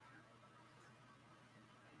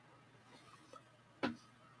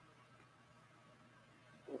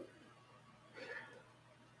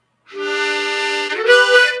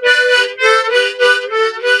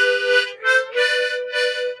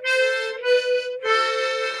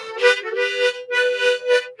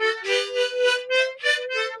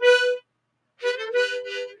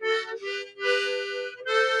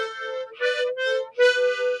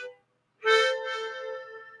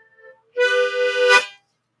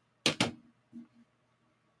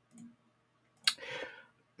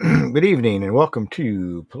Good evening and welcome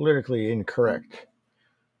to Politically Incorrect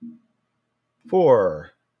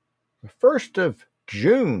for the 1st of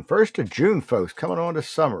June, folks, coming on to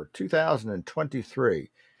summer 2023.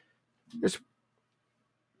 This,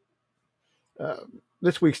 uh,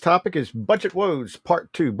 this week's topic is Budget Woes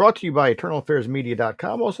Part 2, brought to you by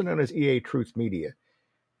EternalAffairsMedia.com, also known as EA Truth Media.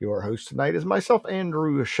 Your host tonight is myself,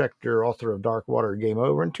 Andrew Shecktor, author of Dark Water Game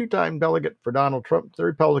Over and two-time delegate for Donald Trump, the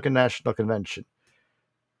Republican National Convention.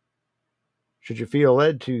 Should you feel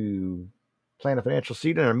led to plan a financial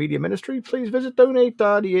seed in our media ministry, please visit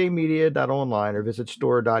donate.eamedia.online or visit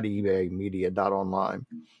store.ebaymedia.online.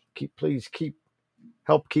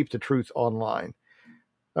 Help keep the truth online.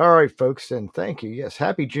 All right, folks, and thank you. Yes,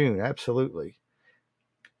 happy June, absolutely.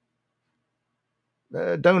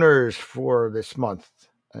 Donors for this month,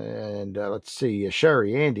 and let's see,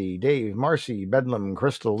 Sherry, Andy, Dave, Marcy, Bedlam,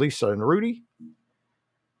 Crystal, Lisa, and Rudy.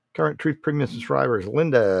 Current Truth Premium subscribers: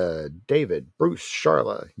 Linda, David, Bruce,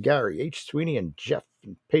 Charla, Gary, H. Sweeney, and Jeff.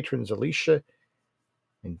 And patrons: Alicia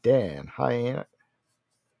and Dan. Hi, Anna.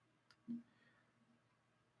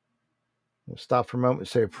 We'll stop for a moment and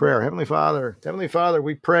say a prayer. Heavenly Father,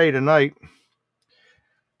 we pray tonight.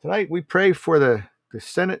 Tonight we pray for the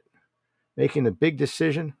Senate making the big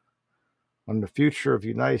decision on the future of the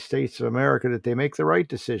United States of America, that they make the right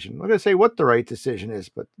decision. I'm not going to say what the right decision is,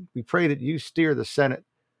 but we pray that you steer the Senate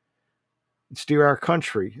and steer our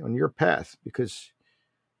country on your path, because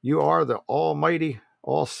you are the almighty,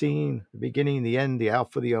 all-seeing, the beginning, the end, the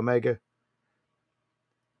Alpha, the Omega.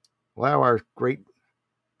 Allow our great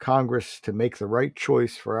Congress to make the right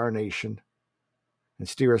choice for our nation and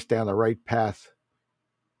steer us down the right path.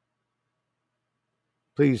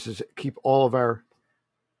 Please keep all of our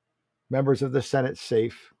members of the Senate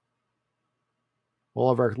safe,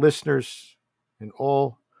 all of our listeners, and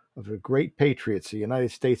all of the great patriots of the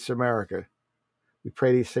United States of America. We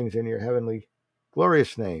pray these things in your heavenly,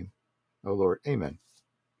 glorious name, O Lord. Amen.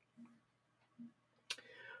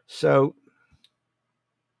 So,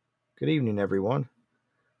 good evening, everyone.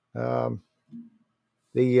 A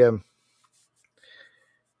little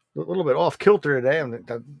bit off kilter today. I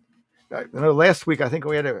know last week I think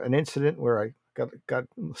we had an incident where I got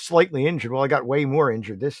slightly injured. Well, I got way more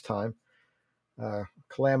injured this time.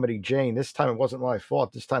 Calamity Jane. This time it wasn't my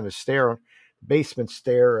fault. This time the basement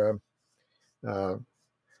stair. Before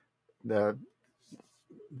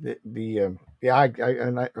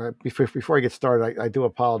I get started, I do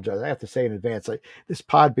apologize. I have to say in advance, this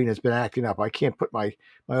Podbean has been acting up. I can't put my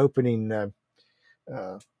opening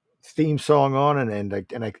theme song on, and I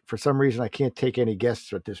for some reason I can't take any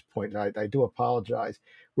guests at this point. I do apologize.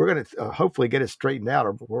 We're going to hopefully get it straightened out,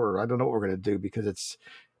 or I don't know what we're going to do, because it's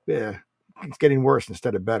getting worse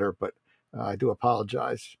instead of better. But I do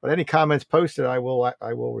apologize. But any comments posted, I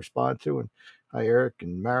will respond to. And hi, Eric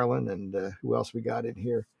and Marilyn, and who else we got in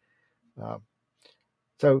here.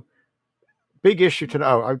 So big issue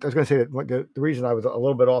tonight. Oh, I was going to say that the reason I was a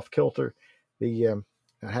little bit off kilter, you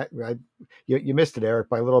missed it, Eric,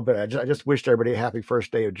 by a little bit. I just wished everybody a happy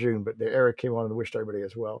first day of June, but Eric came on and wished everybody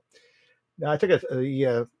as well. Now, I took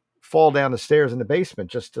a fall down the stairs in the basement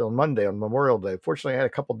just on Monday, on Memorial Day. Fortunately, I had a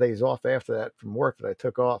couple of days off after that from work that I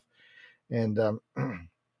took off. And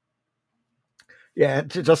yeah,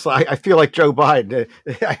 just I feel like Joe Biden.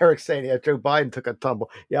 Eric's saying, yeah, Joe Biden took a tumble.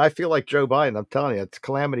 Yeah, I feel like Joe Biden. I'm telling you, it's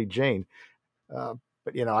Calamity Jane. But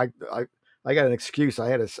I got an excuse. I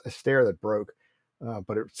had a stair that broke,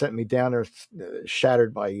 but it sent me down there,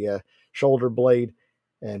 shattered my shoulder blade.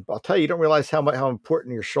 And I'll tell you, you don't realize how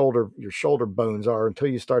important your shoulder bones are until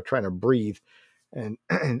you start trying to breathe, and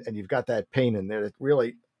and you've got that pain in there. It's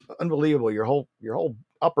really unbelievable. Your whole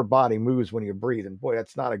upper body moves when you breathe, and boy,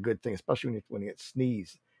 that's not a good thing, especially when you get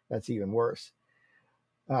sneeze. That's even worse.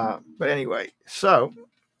 But anyway, so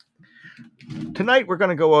tonight we're going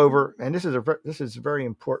to go over, and this is very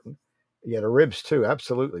important. Yeah, the ribs too,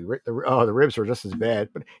 absolutely. The ribs were just as bad,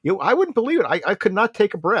 but I wouldn't believe it. I could not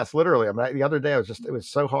take a breath, literally. I mean, the other day it was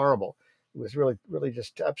so horrible. It was really, really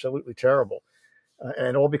just absolutely terrible,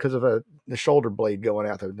 and all because of the shoulder blade going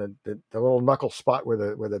out, the little knuckle spot where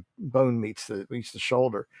the bone meets the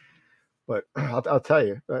shoulder. But I'll tell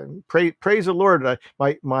you, praise the Lord. The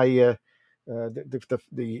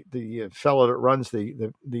fellow that runs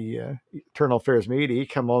the Eternal Affairs Media, he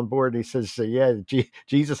come on board and he says, yeah,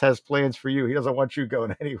 Jesus has plans for you. He doesn't want you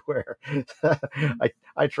going anywhere.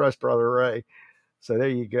 I trust Brother Ray. So there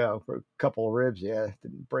you go. For a couple of ribs, yeah,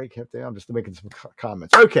 didn't break him down. I'm just making some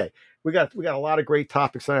comments. Okay, we got a lot of great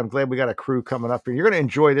topics. I'm glad we got a crew coming up here. You're going to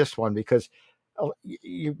enjoy this one, because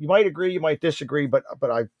you might agree, you might disagree, but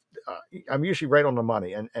I'm usually right on the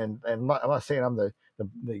money, and I'm not saying I'm the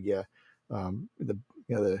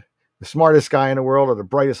the smartest guy in the world or the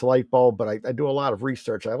brightest light bulb, but I do a lot of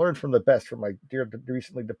research. I learned from the best from my dear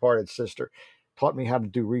recently departed sister. Taught me how to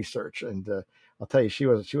do research, and I'll tell you, she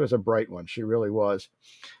was a bright one. She really was.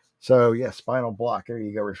 So yeah, spinal block. There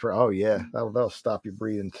you go. Refer. Oh yeah, that'll stop your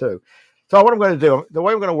breathing too. So what I'm going to do, the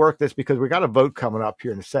way I'm going to work this, because we got a vote coming up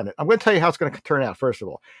here in the Senate. I'm going to tell you how it's going to turn out. First of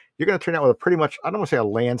all, you're going to turn out with a pretty much, I don't want to say a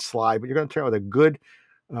landslide, but you're going to turn out with a good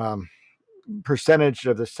um, percentage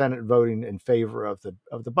of the Senate voting in favor of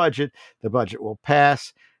the budget. The budget will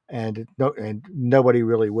pass, and nobody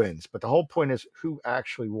really wins. But the whole point is who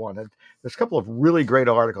actually won. And there's a couple of really great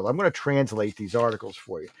articles. I'm going to translate these articles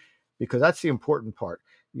for you because that's the important part.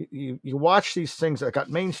 You watch these things. I got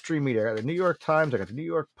mainstream media. I got the New York Times. I got the New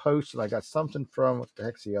York Post, and I got something from what the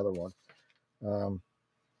heck's the other one? Um,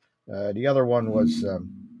 the other one was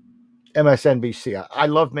MSNBC. I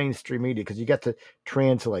love mainstream media because you get to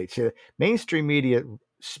translate. See, mainstream media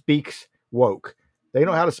speaks woke. They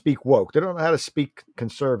know how to speak woke. They don't know how to speak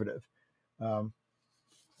conservative, um,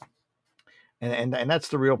 and that's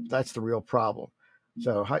the real problem.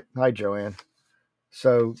 So hi Joanne.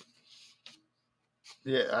 So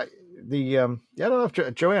yeah, I don't know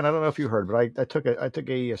if Joanne. I don't know if you heard, but I took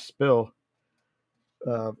a spill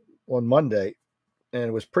uh, on Monday, and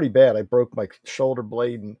it was pretty bad. I broke my shoulder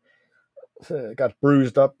blade and got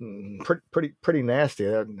bruised up and pretty nasty.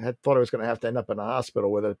 I had thought I was going to have to end up in the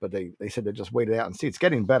hospital with it, but they said to just wait it out and see. It's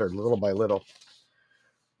getting better little by little.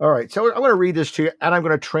 All right, so I'm going to read this to you, and I'm going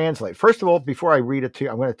to translate. First of all, before I read it to you,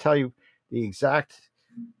 I'm going to tell you the exact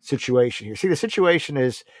situation here. See, the situation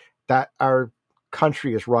is that our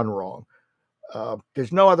country is run wrong.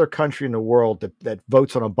 There's no other country in the world that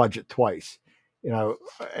votes on a budget twice. And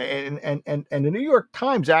the New York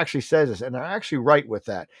Times actually says this, and they're actually right with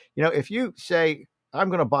that. If you say I'm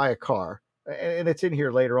going to buy a car, and it's in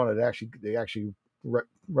here later on, they actually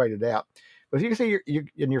write it out. But if you say you're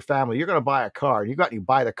in your family, you're going to buy a car, and you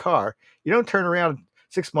buy the car, you don't turn around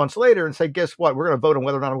 6 months later and say, guess what? We're going to vote on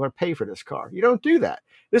whether or not I'm going to pay for this car. You don't do that.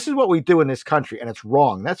 This is what we do in this country, and it's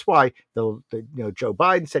wrong. That's why Joe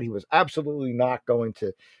Biden said he was absolutely not going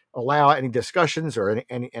to allow any discussions or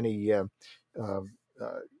any um,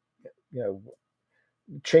 uh, you know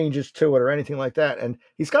changes to it or anything like that. And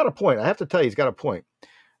he's got a point. I have to tell you, he's got a point.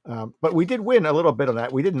 But we did win a little bit on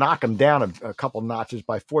that. We did knock him down a couple notches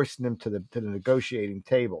by forcing him to the negotiating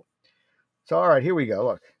table. So, all right, here we go.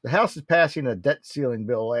 Look, the House is passing a debt ceiling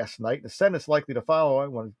bill last night. The Senate's likely to follow. I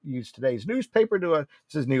want to use today's newspaper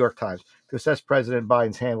this is New York Times, to assess President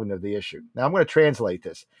Biden's handling of the issue. Now, I'm going to translate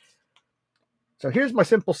this. So here's my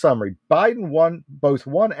simple summary. Biden both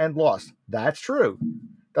won and lost. That's true.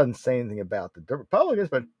 Doesn't say anything about the Republicans,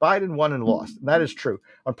 but Biden won and lost. And that is true.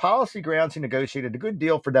 On policy grounds, he negotiated a good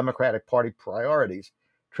deal for Democratic Party priorities.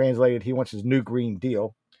 Translated, he wants his new Green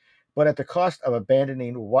Deal, but at the cost of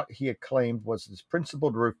abandoning what he had claimed was his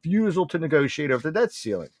principled refusal to negotiate over the debt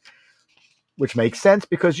ceiling, which makes sense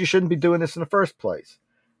because you shouldn't be doing this in the first place.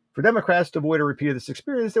 For Democrats to avoid a repeat of this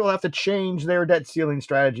experience, they will have to change their debt ceiling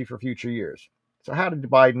strategy for future years. So how did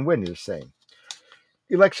Biden win, you're saying?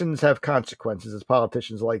 Elections have consequences, as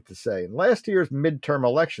politicians like to say. And last year's midterm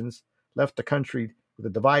elections left the country with a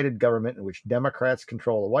divided government in which Democrats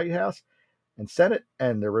control the White House and Senate,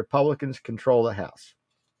 and the Republicans control the House.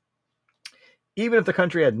 Even if the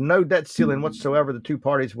country had no debt ceiling whatsoever, the two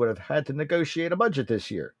parties would have had to negotiate a budget this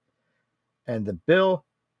year. And the bill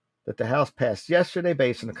that the House passed yesterday,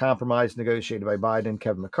 based on a compromise negotiated by Biden and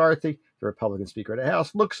Kevin McCarthy, the Republican Speaker of the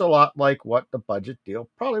House, looks a lot like what the budget deal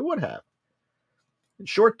probably would have.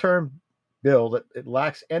 Short-term bill that it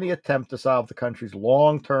lacks any attempt to solve the country's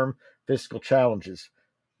long-term fiscal challenges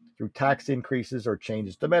through tax increases or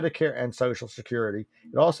changes to Medicare and Social Security.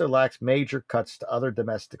 It also lacks major cuts to other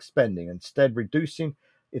domestic spending, instead reducing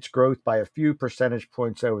its growth by a few percentage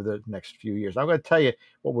points over the next few years. I'm going to tell you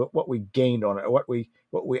what we gained on it, what we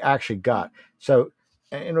actually got. So,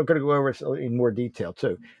 and we're going to go over it in more detail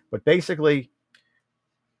too. But basically,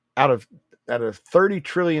 out of $30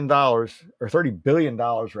 trillion or $30 billion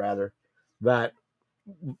rather, that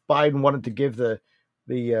Biden wanted to give the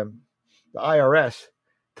IRS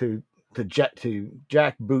to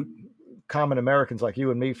jackboot common Americans like you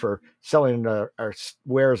and me for selling our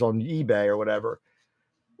wares on eBay or whatever.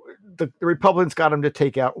 The Republicans got him to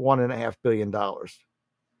take out $1.5 billion.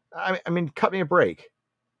 I mean, cut me a break.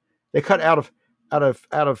 They cut out of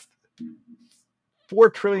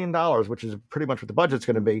 $4 trillion, which is pretty much what the budget's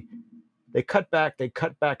going to be. They cut back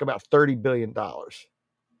about $30 billion.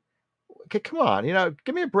 Okay, come on,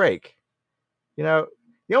 give me a break. The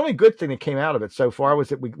only good thing that came out of it so far was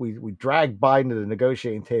that we dragged Biden to the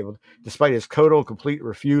negotiating table, despite his total and complete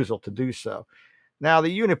refusal to do so. Now, the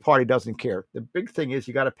unit party doesn't care. The big thing is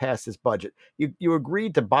you got to pass this budget. You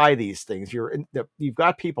agreed to buy these things. You've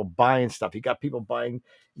got people buying stuff. You got people buying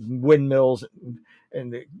windmills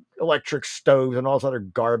and the electric stoves and all this other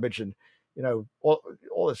garbage and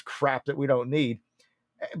all this crap that we don't need.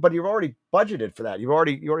 But you've already budgeted for that. You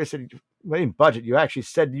already said we didn't budget. You actually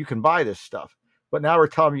said you can buy this stuff. But now we're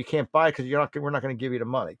telling you can't buy it because we're not going to give you the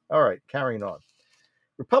money. All right, carrying on.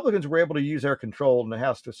 Republicans were able to use their control in the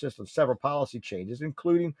House to assist with several policy changes,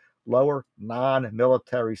 including lower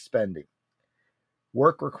non-military spending,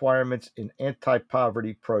 work requirements in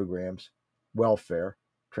anti-poverty programs, welfare,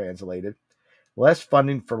 translated, less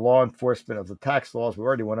funding for law enforcement of the tax laws. We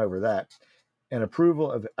already went over that. And approval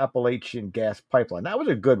of the Appalachian gas pipeline. That was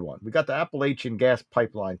a good one. We got the Appalachian gas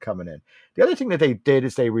pipeline coming in. The other thing that they did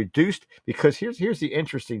is they reduced, because here's the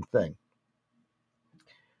interesting thing.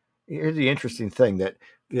 Here's the interesting thing that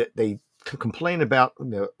they complain about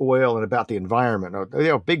oil and about the environment.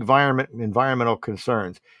 Big environmental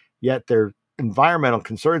concerns. Yet their environmental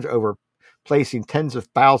concerns over placing tens of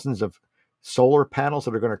thousands of solar panels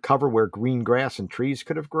that are going to cover where green grass and trees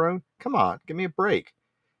could have grown. Come on, give me a break.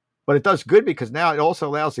 But it does good because now it also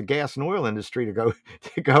allows the gas and oil industry to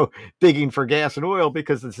go digging for gas and oil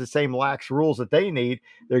because it's the same lax rules that they need.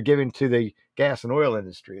 They're giving to the gas and oil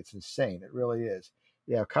industry. It's insane. It really is.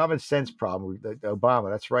 Yeah, common sense problem.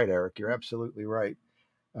 Obama. That's right, Eric. You're absolutely right.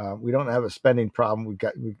 We don't have a spending problem. We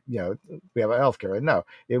have a healthcare. No,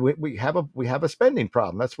 we have a spending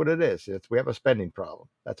problem. That's what it is. We have a spending problem.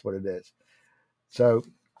 That's what it is. So.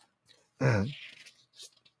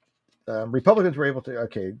 Republicans were able to,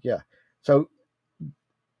 okay, yeah. So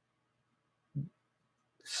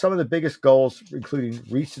some of the biggest goals, including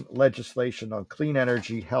recent legislation on clean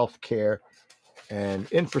energy, health care,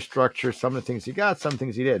 and infrastructure, some of the things he got, some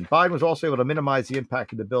things he didn't. Biden was also able to minimize the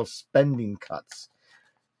impact of the bill's spending cuts.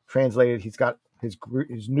 Translated, he's got his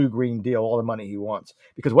new Green Deal, all the money he wants.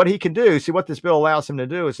 Because what he can do, see what this bill allows him to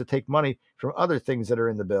do is to take money from other things that are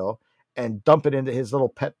in the bill and dump it into his little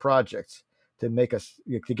pet projects to make us,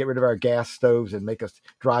 to get rid of our gas stoves and make us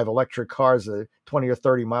drive electric cars 20 or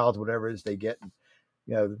 30 miles, whatever it is they get.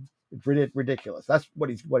 It's ridiculous. That's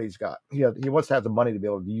what he's got. He wants to have the money to be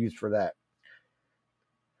able to be used for that.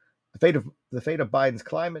 The fate of Biden's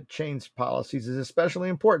climate change policies is especially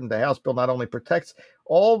important. The House bill not only protects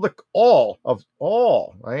all.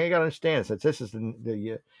 I ain't got to understand this. This is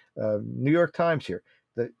the New York Times here.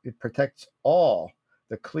 That it protects all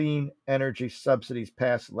the clean energy subsidies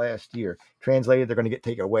passed last year. Translated, they're going to get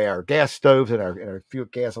taken away our gas stoves and our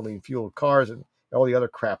gasoline fueled cars and all the other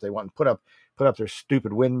crap they want and put up their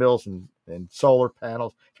stupid windmills and solar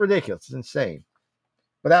panels. It's ridiculous. It's insane.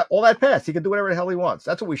 But all that passed. He can do whatever the hell he wants.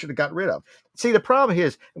 That's what we should have gotten rid of. See, the problem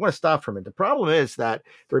is, I want to stop for a minute. The problem is that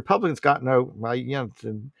the Republicans got it's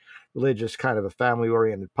a religious kind of a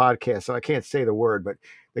family-oriented podcast, so I can't say the word, but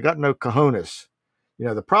they got no cojones.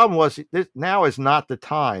 The problem was now is not the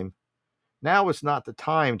time. Now is not the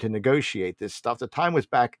time to negotiate this stuff. The time was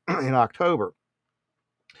back in October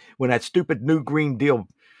when that stupid new Green Deal,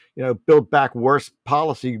 Build Back Worse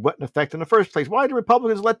policy went in effect in the first place. Why did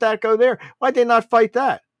Republicans let that go there? Why did they not fight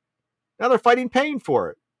that? Now they're fighting pain for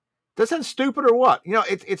it. Does that stupid or what?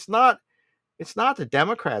 It's not the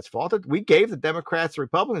Democrats' fault. The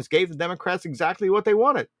Republicans gave the Democrats exactly what they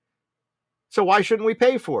wanted. So why shouldn't we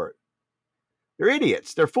pay for it? They're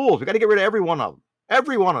idiots. They're fools. We got to get rid of every one of them.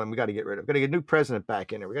 Every one of them we got to get rid of. We got to get a new president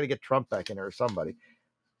back in there. We got to get Trump back in there or somebody.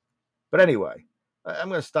 But anyway, I'm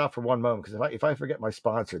going to stop for one moment because if I forget my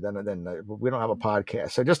sponsor, then we don't have a podcast.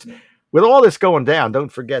 So just with all this going down,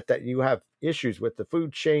 don't forget that you have issues with the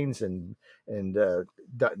food chains and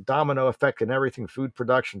domino effect and everything, food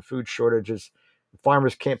production, food shortages.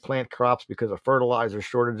 Farmers can't plant crops because of fertilizer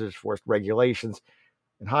shortages, forced regulations,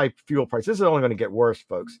 and high fuel prices. This is only going to get worse,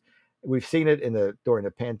 folks. We've seen it during the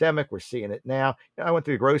pandemic. We're seeing it now. I went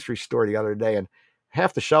to the grocery store the other day, and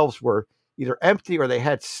half the shelves were either empty or they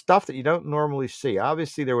had stuff that you don't normally see.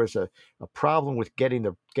 Obviously, there was a problem with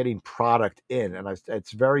getting product in, and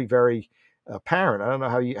it's very, very apparent. I don't know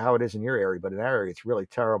how it is in your area, but in our area, it's really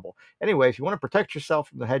terrible. Anyway, if you want to protect yourself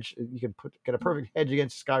from the hedge, you can get a perfect hedge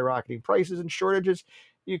against skyrocketing prices and shortages.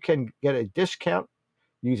 You can get a discount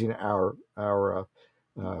using our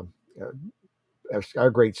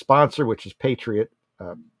great sponsor, which is Patriot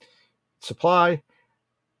Supply.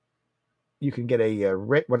 You can get a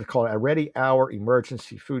Ready Hour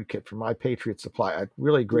emergency food kit from My Patriot Supply. A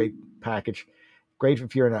really great package. Great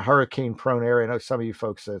if you're in a hurricane-prone area. I know some of you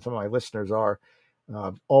folks, some of my listeners are.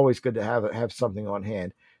 Always good to have something on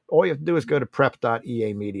hand. All you have to do is go to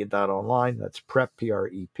prep.eamedia.online. That's prep,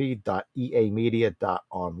 P-R-E-P,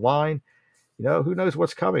 .eamedia.online. Who knows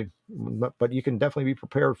what's coming, but you can definitely be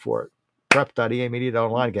prepared for it.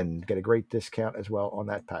 Prep.eamedia.online, again, get a great discount as well on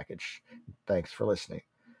that package. Thanks for listening.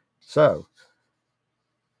 So,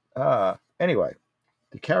 anyway,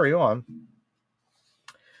 to carry on,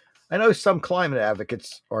 I know some climate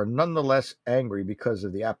advocates are nonetheless angry because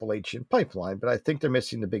of the Appalachian pipeline, but I think they're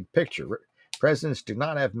missing the big picture. Presidents do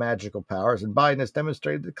not have magical powers, and Biden has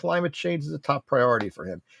demonstrated that climate change is a top priority for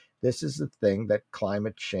him. This is the thing that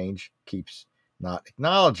climate change keeps not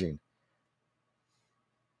acknowledging.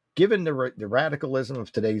 Given the radicalism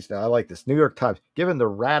of today's, now I like this, New York Times, given the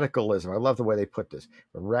radicalism, I love the way they put this,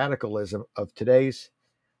 the radicalism of today's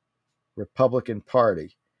Republican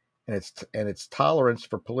Party and its tolerance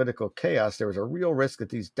for political chaos, there was a real risk that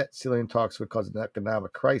these debt ceiling talks would cause an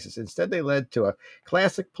economic crisis. Instead, they led to a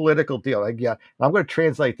classic political deal. Yeah, I'm going to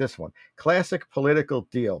translate this one. Classic political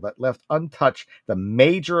deal that left untouched the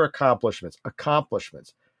major accomplishments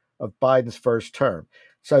of Biden's first term.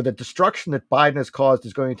 So the destruction that Biden has caused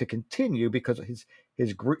is going to continue because of his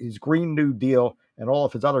Green New Deal and all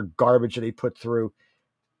of his other garbage that he put through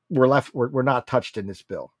we're not touched in this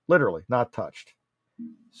bill. Literally not touched.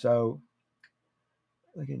 So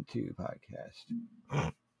look into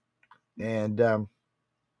podcast. And all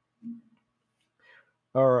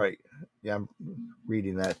right. Yeah, I'm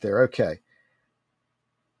reading that there. Okay.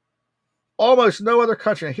 Almost no other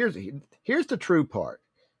country. Here's the true part.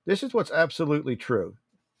 This is what's absolutely true.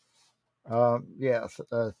 Yes.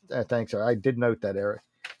 Thanks, Eric. I did note that, Eric.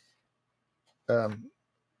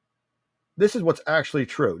 This is what's actually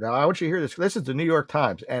true. Now, I want you to hear this. This is the New York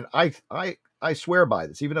Times, and I swear by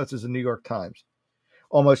this, even though this is the New York Times.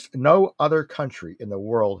 Almost no other country in the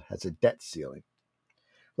world has a debt ceiling.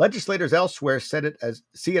 Legislators elsewhere see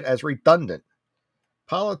it as redundant.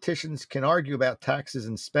 Politicians can argue about taxes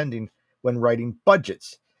and spending when writing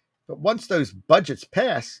budgets, but once those budgets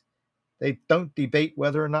pass, they don't debate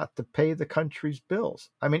whether or not to pay the country's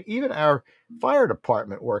bills. I mean, even our fire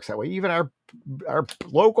department works that way. Even our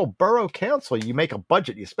local borough council, you make a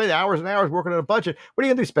budget. You spend hours and hours working on a budget. What are you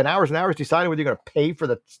going to do? Spend hours and hours deciding whether you're going to pay for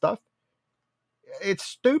the stuff? It's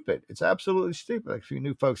stupid. It's absolutely stupid. Like a few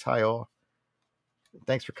new folks, hi all.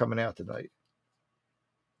 Thanks for coming out tonight.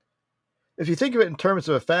 If you think of it in terms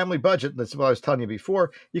of a family budget, that's what I was telling you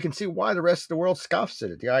before, you can see why the rest of the world scoffs at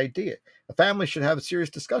it. The idea. A family should have a serious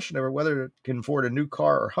discussion over whether it can afford a new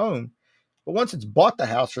car or home. But once it's bought the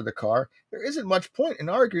house or the car, there isn't much point in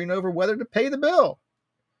arguing over whether to pay the bill.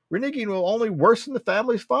 Reneging will only worsen the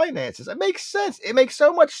family's finances. It makes sense. It makes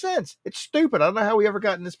so much sense. It's stupid. I don't know how we ever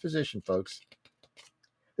got in this position, folks.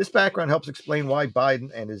 This background helps explain why Biden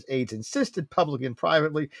and his aides insisted publicly and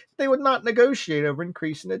privately they would not negotiate over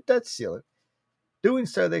increasing the debt ceiling. Doing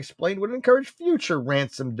so, they explained, would encourage future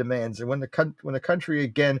ransom demands and when the country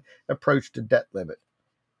again approached the debt limit.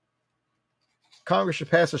 Congress should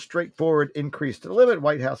pass a straightforward increase to the limit,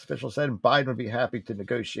 White House officials said, and Biden would be happy to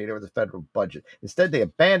negotiate over the federal budget. Instead, they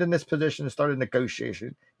abandoned this position and started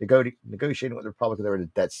negotiating with the Republicans over the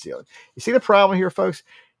debt ceiling. You see the problem here, folks?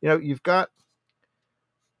 You've got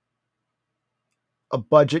a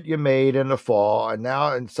budget you made in the fall,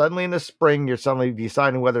 and suddenly in the spring, you're suddenly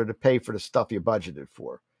deciding whether to pay for the stuff you budgeted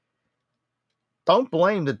for. Don't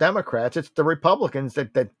blame the Democrats. It's the Republicans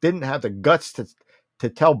that didn't have the guts to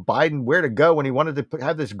tell Biden where to go when he wanted to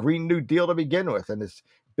have this Green New Deal to begin with and this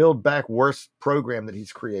Build Back Worse program that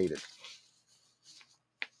he's created.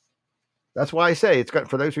 That's why I say it's got,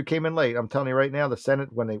 for those who came in late, I'm telling you right now, the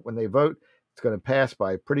Senate, when they vote, it's going to pass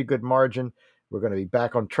by a pretty good margin. We're going to be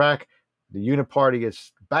back on track. The Uniparty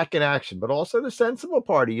is back in action, but also the sensible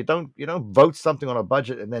party. You don't vote something on a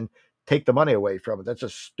budget and then take the money away from it. That's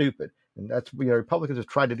just stupid. And that's, Republicans have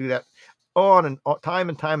tried to do that on and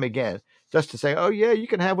time again, just to say, oh yeah, you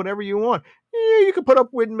can have whatever you want. Yeah, you can put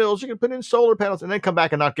up windmills, you can put in solar panels, and then come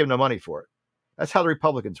back and not give them the money for it. That's how the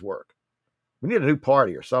Republicans work. We need a new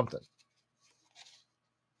party or something.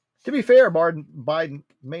 To be fair, Biden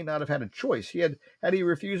may not have had a choice. Had he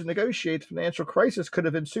refused to negotiate, the financial crisis could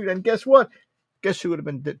have ensued. And guess what? Guess who would have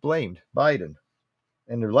been blamed? Biden.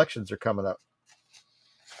 And the elections are coming up.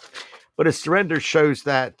 But his surrender shows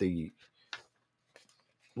that the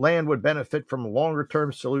land would benefit from a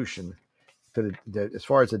longer-term solution to as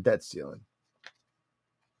far as the debt ceiling.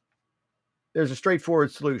 There's a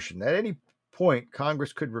straightforward solution. At any point,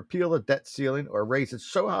 Congress could repeal the debt ceiling or raise it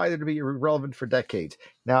so high that it would be irrelevant for decades.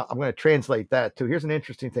 Now, I'm going to translate that too. Here's an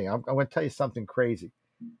interesting thing. I'm going to tell you something crazy.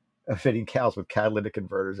 Fitting cows with catalytic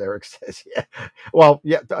converters, Eric says. Yeah. Well,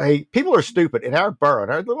 yeah. Hey, people are stupid. In our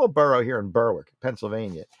little borough here in Berwick,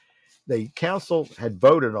 Pennsylvania, the council had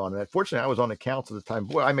voted on it. Fortunately, I was on the council at the time.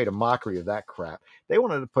 Boy, I made a mockery of that crap. They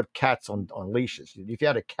wanted to put cats on leashes. If you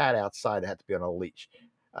had a cat outside, it had to be on a leach.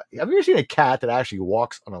 Have you ever seen a cat that actually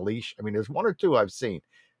walks on a leash? I mean, there's one or two I've seen.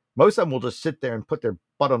 Most of them will just sit there and put their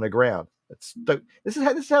butt on the ground. This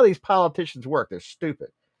is how these politicians work. They're stupid.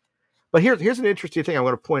 But here's an interesting thing I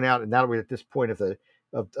want to point out. And now we're at this point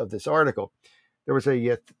of this article. There was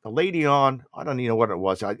a lady on. I don't even know what it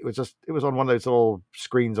was. It was on one of those little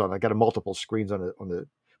screens on. I got a multiple screens on the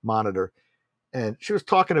monitor, and she was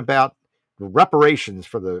talking about reparations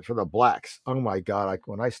for the blacks. Oh my God!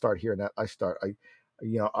 When I start hearing that,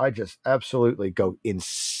 I just absolutely go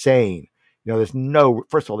insane. First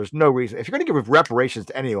of all, there's no reason. If you're going to give reparations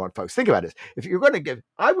to anyone, folks, think about this. If you're going to give,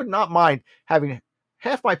 I would not mind having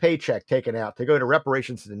half my paycheck taken out to go to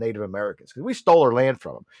reparations to the Native Americans because we stole their land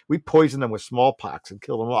from them. We poisoned them with smallpox and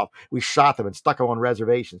killed them off. We shot them and stuck them on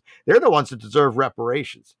reservations. They're the ones that deserve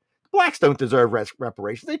reparations. Blacks don't deserve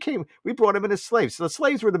reparations. We brought them in as slaves. So the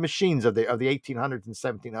slaves were the machines of the 1800s and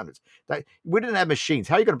 1700s. We didn't have machines.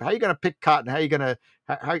 How are you gonna pick cotton? How are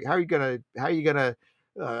you gonna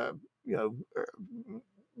uh, you know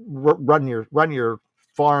run your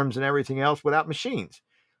farms and everything else without machines?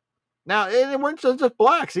 Now, and they weren't just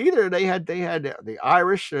blacks either. They had the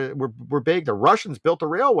Irish were big. The Russians built the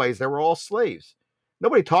railways. They were all slaves.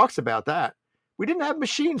 Nobody talks about that. We didn't have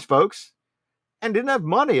machines, folks, and didn't have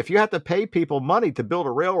money. If you had to pay people money to build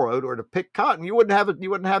a railroad or to pick cotton, you wouldn't have it. You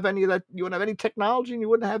wouldn't have any of that. You wouldn't have any technology, and you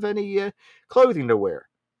wouldn't have any clothing to wear.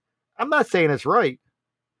 I'm not saying it's right.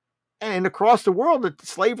 And across the world,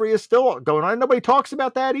 slavery is still going on. Nobody talks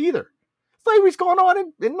about that either. Slavery's going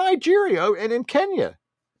on in Nigeria and in Kenya.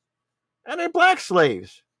 And they're black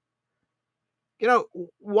slaves.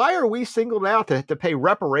 Why are we singled out to pay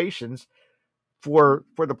reparations for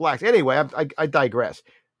the blacks? Anyway, I digress.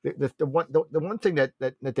 The one thing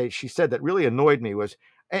that she said that really annoyed me was,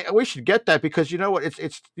 hey, we should get that because you know what,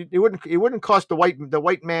 it wouldn't cost the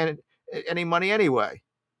white man any money anyway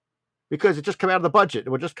because it just come out of the budget.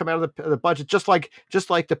 It would just come out of the budget just like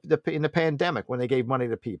in the pandemic when they gave money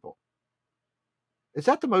to people. Is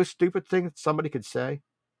that the most stupid thing that somebody could say?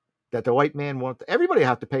 That the white man wants everybody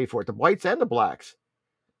have to pay for it, the whites and the blacks.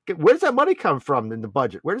 Where does that money come from in the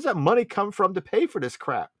budget? Where does that money come from to pay for this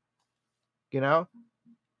crap?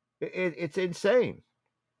 It's insane.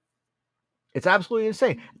 It's absolutely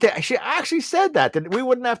insane. She actually said that we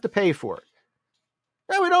wouldn't have to pay for it.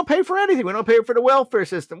 No, we don't pay for anything. We don't pay for the welfare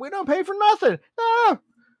system. We don't pay for nothing. No,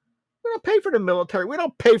 we don't pay for the military. We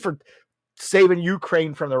don't pay for saving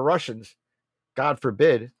Ukraine from the Russians. God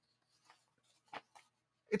forbid.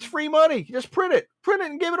 It's free money. You just print it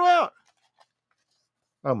and give it out.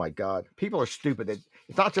 Oh my God. People are stupid.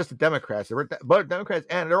 It's not just the Democrats, but Democrats,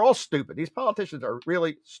 and they're all stupid. These politicians are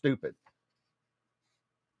really stupid.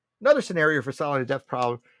 Another scenario for solving the debt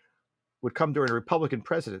problem would come during a Republican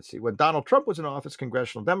presidency. When Donald Trump was in office,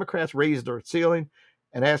 congressional Democrats raised their ceiling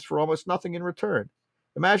and asked for almost nothing in return.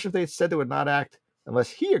 Imagine if they had said they would not act unless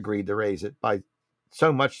he agreed to raise it by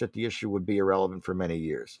so much that the issue would be irrelevant for many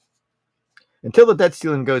years. Until the debt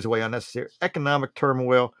ceiling goes away, unnecessary economic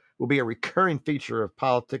turmoil will be a recurring feature of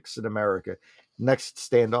politics in America. Next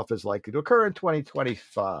standoff is likely to occur in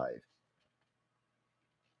 2025.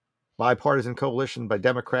 Bipartisan coalition by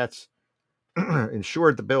Democrats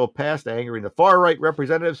ensured the bill passed, angering the far-right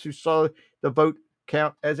representatives who saw the vote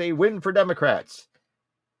count as a win for Democrats.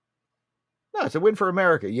 No, it's a win for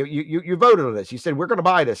America. You voted on this. You said, we're going to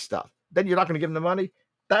buy this stuff. Then you're not going to give them the money?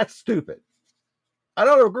 That's stupid. I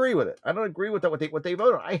don't agree with it. I don't agree with what they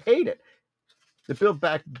voted on. I hate it. The Build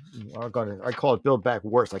Back, I call it Build Back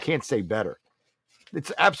worse. I can't say better. It's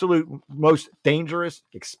the absolute most dangerous,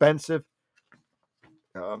 expensive,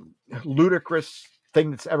 ludicrous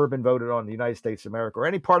thing that's ever been voted on in the United States of America or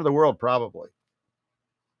any part of the world, probably.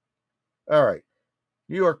 All right.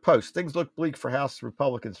 New York Post. Things look bleak for House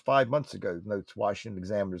Republicans 5 months ago, notes Washington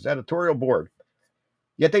Examiner's editorial board.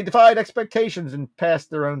 Yet they defied expectations and passed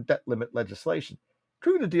their own debt limit legislation.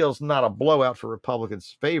 True, the deal's not a blowout for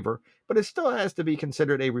Republicans' favor, but it still has to be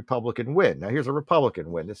considered a Republican win. Now, here's a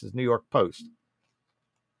Republican win. This is New York Post.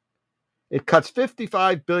 It cuts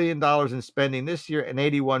 $55 billion in spending this year and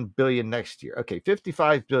 $81 billion next year. Okay,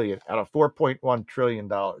 $55 billion out of $4.1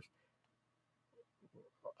 trillion.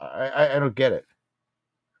 I don't get it.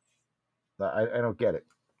 I don't get it.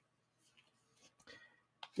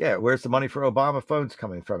 Yeah, where's the money for Obama phones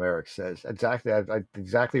coming from? Eric says exactly.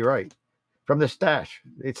 Exactly right. From the stash.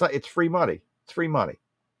 It's free money. It's free money.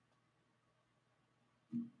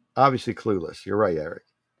 Obviously clueless. You're right, Eric.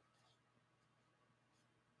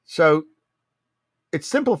 So it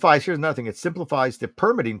simplifies. Here's nothing. It simplifies the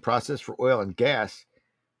permitting process for oil and gas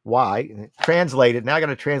Why? Translated. Now I'm going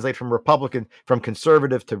to translate from Republican, from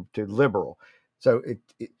conservative to liberal. So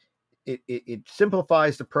it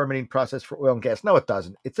simplifies the permitting process for oil and gas. No, it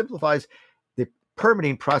doesn't. It simplifies the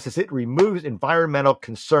permitting process. It removes environmental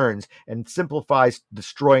concerns and simplifies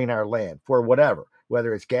destroying our land for whatever,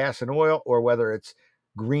 whether it's gas and oil or whether it's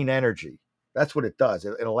green energy. That's what it does.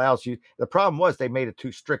 It allows you. The problem was they made it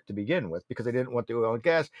too strict to begin with because they didn't want the oil and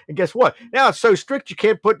gas. And guess what? Now it's so strict you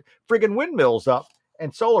can't put friggin' windmills up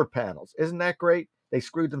and solar panels. Isn't that great? They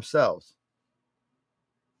screwed themselves.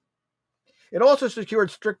 It also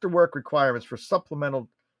secured stricter work requirements for supplemental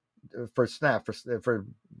for SNAP for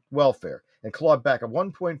welfare and clawed back a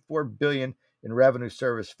 1.4 billion in revenue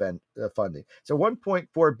service funding. So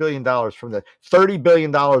 1.4 billion dollars from the 30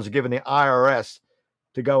 billion dollars given the IRS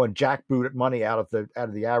to go and jackboot money out of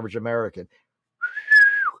the average American.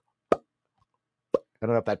 I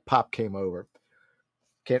don't know if that pop came over.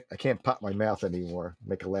 I can't pop my mouth anymore.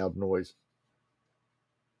 Make a loud noise.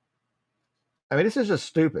 I mean, this is just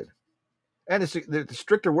stupid. And the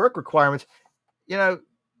stricter work requirements. You know,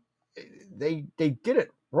 they did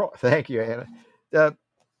it wrong. Thank you, Anna. Uh,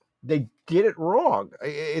 they did it wrong.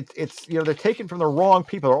 It's they're taken from the wrong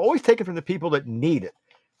people. They're always taken from the people that need it.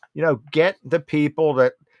 Get the people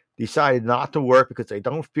that decided not to work because they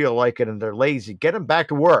don't feel like it and they're lazy. Get them back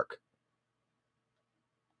to work.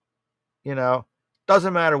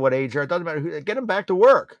 Doesn't matter what age they are. Doesn't matter who. Get them back to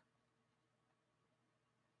work.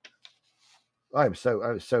 I'm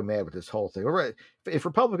so mad with this whole thing. If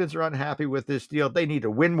Republicans are unhappy with this deal, they need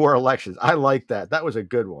to win more elections. I like that. That was a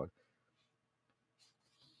good one.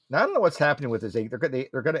 Now I don't know what's happening with this. They're going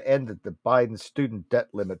to end the Biden student debt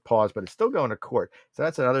limit pause, but it's still going to court. So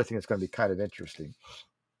that's another thing that's going to be kind of interesting.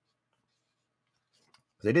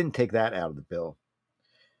 They didn't take that out of the bill.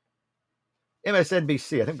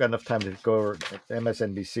 MSNBC. I think we've got enough time to go over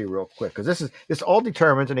MSNBC real quick because this all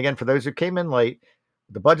determines. And again, for those who came in late,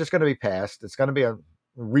 the budget's going to be passed. It's going to be a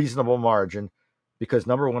reasonable margin because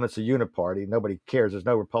number one, it's a uniparty. Nobody cares. There's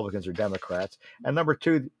no Republicans or Democrats. And number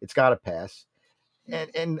two, it's got to pass.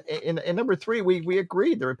 And number three, we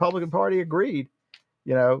agreed. The Republican Party agreed.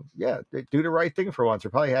 They do the right thing for once. It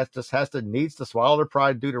probably needs to swallow their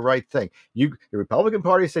pride and do the right thing. The Republican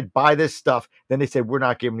Party said buy this stuff, then they said we're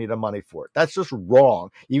not giving you the money for it. That's just wrong.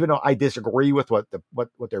 Even though I disagree with what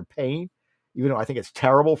they're paying, even though I think it's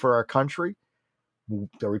terrible for our country,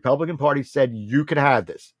 the Republican Party said you can have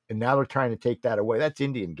this, and now they're trying to take that away. That's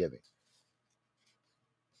Indian giving.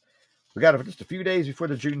 We got just a few days before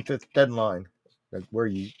the June 5th deadline. Where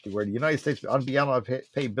the United States on beyond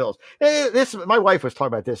pay bills. My wife was talking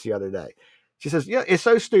about this the other day. She says, it's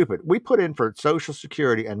so stupid. We put in for Social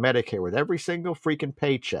Security and Medicare with every single freaking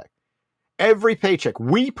paycheck. Every paycheck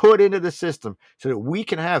we put into the system so that we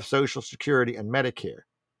can have Social Security and Medicare.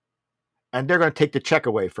 And they're going to take the check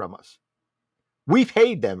away from us. We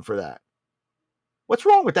paid them for that. What's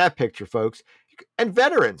wrong with that picture, folks? And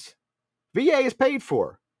veterans. VA is paid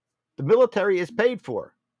for. The military is paid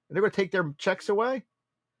for. And they're going to take their checks away?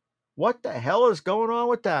 What the hell is going on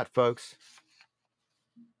with that, folks?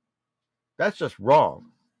 That's just wrong.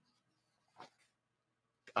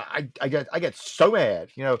 I get so mad.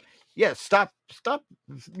 Stop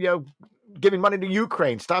giving money to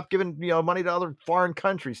Ukraine. Stop giving money to other foreign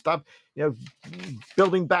countries. Stop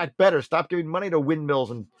building back better. Stop giving money to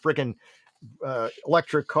windmills and freaking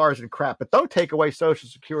electric cars and crap. But don't take away Social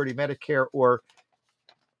Security, Medicare, or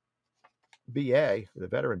VA, the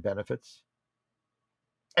veteran benefits.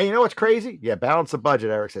 And you know what's crazy? Yeah, balance the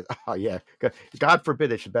budget. Eric says, "Oh yeah, God forbid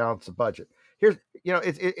they should balance the budget." Here's,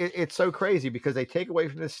 it's so crazy because they take away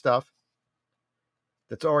from this stuff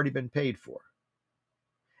that's already been paid for,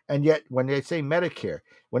 and yet when they say Medicare,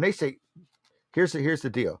 when they say, here's the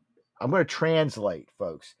deal. I'm going to translate,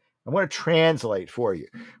 folks. I'm going to translate for you.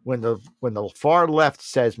 When the far left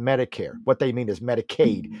says Medicare, what they mean is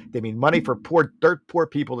Medicaid. They mean money for dirt poor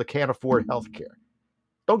people that can't afford health care.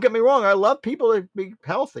 Don't get me wrong. I love people to be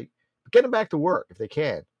healthy. Get them back to work if they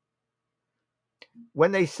can.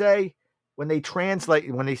 When they say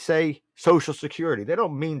Social Security, they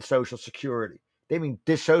don't mean Social Security. They mean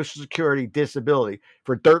Social Security disability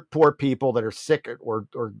for dirt poor people that are sick or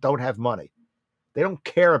don't have money. They don't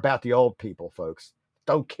care about the old people, folks.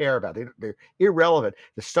 Don't care about it. They're irrelevant.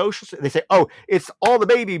 They say, oh, it's all the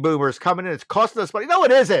baby boomers coming in. It's costing us money. No,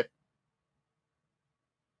 it isn't.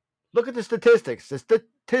 Look at the statistics. The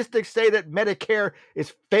statistics say that Medicare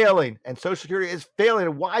is failing and Social Security is failing.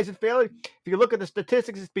 And why is it failing? If you look at the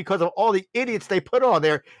statistics, it's because of all the idiots they put on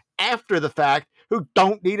there after the fact who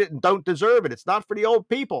don't need it and don't deserve it. It's not for the old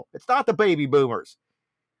people. It's not the baby boomers.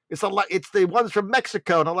 It's the ones from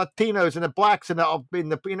Mexico and the Latinos and the blacks in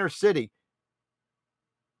the inner city.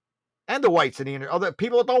 and the whites in the inner, other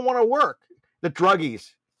people that don't want to work, the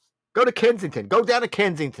druggies. Go to Kensington. Go down to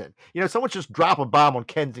Kensington. Someone just drop a bomb on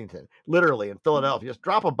Kensington, literally in Philadelphia. Just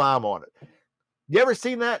drop a bomb on it. You ever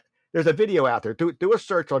seen that? There's a video out there. Do a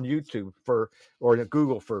search on YouTube or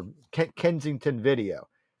Google for Kensington video,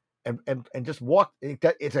 and just walk.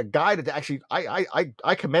 It's a guy that actually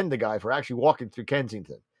I commend the guy for actually walking through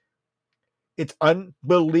Kensington. It's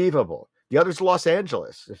unbelievable. The other's Los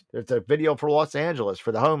Angeles. There's a video for Los Angeles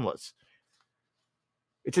for the homeless.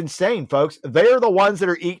 It's insane, folks. They're the ones that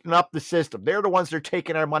are eating up the system. They're the ones that are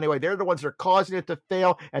taking our money away. They're the ones that are causing it to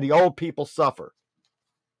fail, and the old people suffer.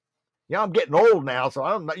 I'm getting old now, so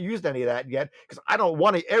I'm not used any of that yet because I don't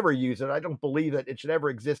want to ever use it. I don't believe that it should ever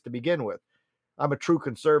exist to begin with. I'm a true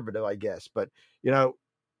conservative, I guess. But, I'll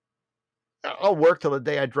work till the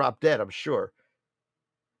day I drop dead, I'm sure.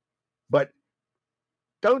 But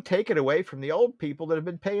don't take it away from the old people that have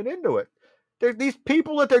been paying into it. These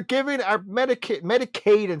people that they're giving our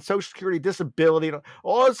Medicaid and Social Security, disability, and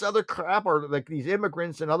all this other crap, or like these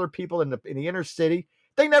immigrants and other people in the inner city,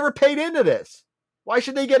 they never paid into this. Why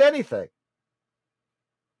should they get anything?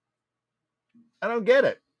 I don't get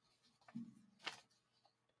it.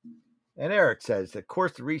 And Eric says, of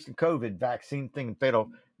course, the recent COVID vaccine thing and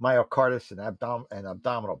fatal myocarditis and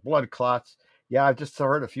abdominal blood clots. Yeah, I've just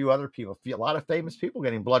heard a few other people, a lot of famous people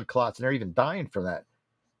getting blood clots, and they're even dying from that,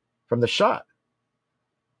 from the shot.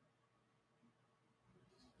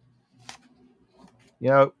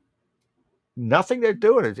 Nothing they're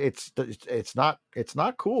doing. It's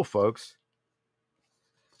not cool, folks.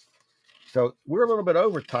 So we're a little bit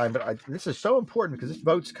over time, but this is so important because this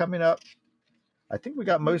vote's coming up. I think we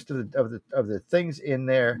got most of the things in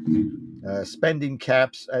there. Spending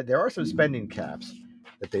caps. There are some spending caps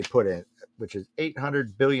that they put in, which is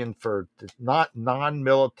 $800 billion for not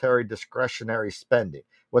non-military discretionary spending.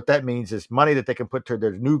 What that means is money that they can put to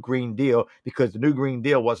their new Green Deal because the new Green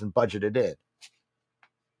Deal wasn't budgeted in.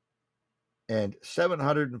 And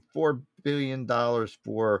 $704 billion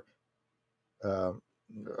for or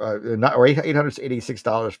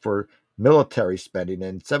 $886 for military spending,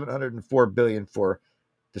 and $704 billion for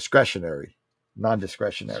discretionary,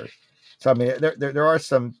 non-discretionary. So I mean, there are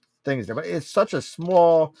some things there, but it's such a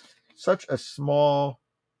small,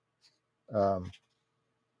 um,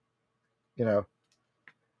 you know.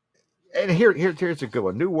 And here's a good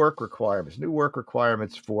one: new work requirements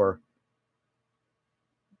for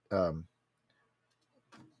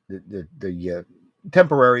the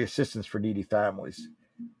temporary assistance for needy families.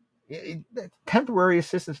 Temporary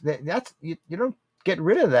assistance, that's you don't get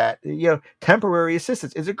rid of that. Temporary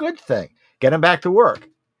assistance is a good thing. Get them back to work.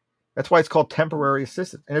 That's why it's called temporary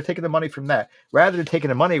assistance, and they're taking the money from that rather than taking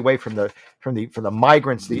the money away from the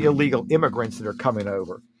migrants, the illegal immigrants that are coming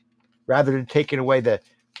over, rather than taking away the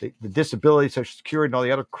disability, Social Security, and all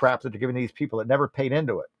the other crap that they're giving these people that never paid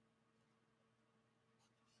into it.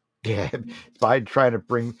 Yeah, Biden trying to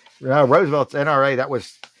bring Roosevelt's NRA.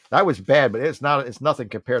 That was bad, but it's not. It's nothing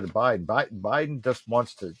compared to Biden. Biden just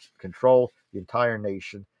wants to control the entire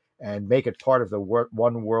nation and make it part of the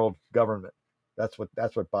one world government. That's what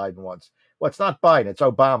Biden wants. Well, it's not Biden. It's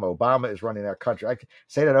Obama. Obama is running our country. I can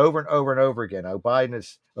say that over and over and over again. Biden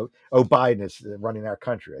is running our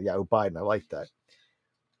country. Yeah, Biden. I like that.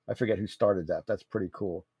 I forget who started that. That's pretty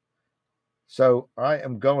cool. So I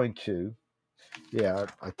am going to. Yeah,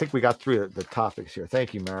 I think we got through the topics here.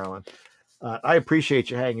 Thank you, Marilyn. I appreciate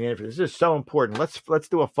you hanging in for this. This is so important. Let's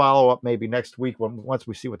do a follow up maybe next week once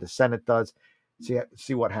we see what the Senate does,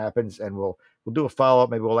 see what happens, and we'll do a follow up.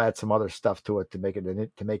 Maybe we'll add some other stuff to it to make it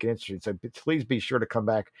interesting. So please be sure to come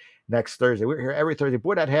back next Thursday. We're here every Thursday.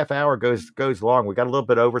 Boy, that half hour goes long. We got a little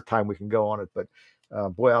bit overtime. We can go on it, but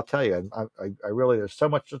boy, I'll tell you, I really there's so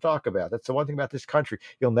much to talk about. That's the one thing about this country.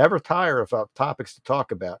 You'll never tire of topics to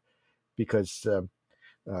talk about because.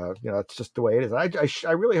 It's just the way it is.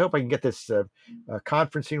 I really hope I can get this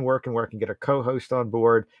conferencing working where I can get a co-host on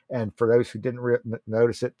board. And for those who didn't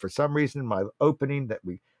notice it, for some reason, my opening that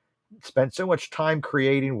we spent so much time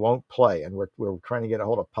creating won't play. And we're trying to get a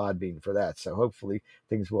hold of Podbean for that. So hopefully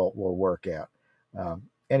things will work out.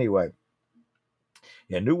 Anyway,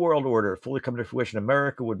 New World Order fully come to fruition.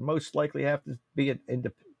 America would most likely have to be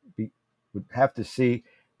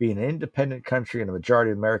be an independent country, and the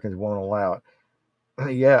majority of Americans won't allow it.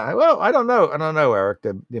 Yeah, well, I don't know, Eric.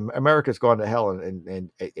 America's gone to hell, and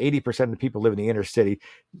 80% of the people live in the inner city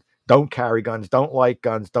don't carry guns, don't like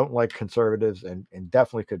conservatives, and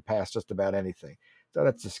definitely could pass just about anything. So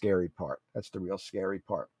that's the scary part. That's the real scary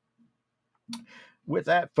part. With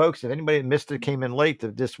that, folks, if anybody missed it, came in late,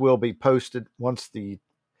 this will be posted once the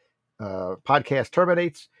podcast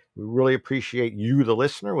terminates. We really appreciate you, the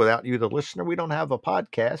listener. Without you, the listener, we don't have a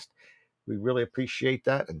podcast. We really appreciate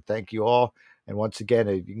that, and thank you all. And once again,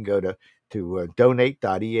 you can go to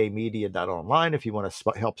donate.eamedia.online if you want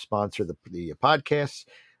to help sponsor the podcasts.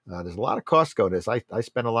 There's a lot of costs going to this. I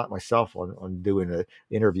spend a lot myself on doing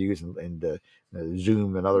interviews and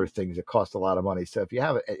Zoom and other things that cost a lot of money. So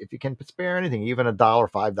if you can spare anything, even $1,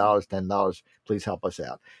 $5, $10, please help us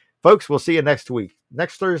out, folks. We'll see you next week,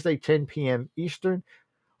 next Thursday, 10 p.m. Eastern,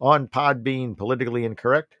 on Podbean, Politically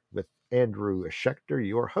Incorrect with Andrew Shecktor,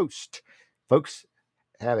 your host. Folks,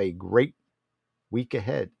 have a great week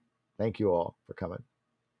ahead. Thank you all for coming.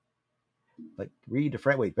 Like, read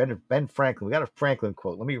the Wait, Ben Franklin. We got a Franklin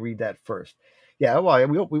quote. Let me read that first. Yeah,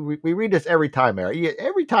 well, we read this every time, Eric.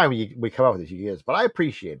 Every time we come up with this, you use. But I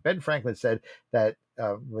appreciate it. Ben Franklin said that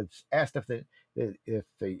was asked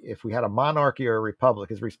if we had a monarchy or a republic.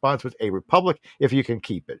 His response was a republic if you can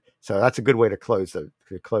keep it. So that's a good way to close the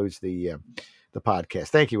podcast.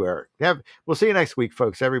 Thank you, Eric. We'll see you next week,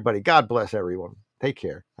 folks. Everybody, God bless everyone. Take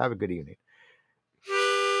care. Have a good evening.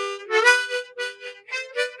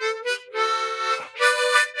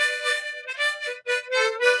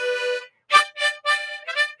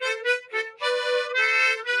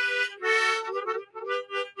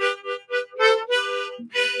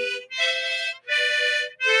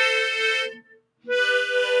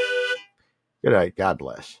 Good night. God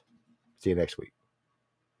bless. See you next week.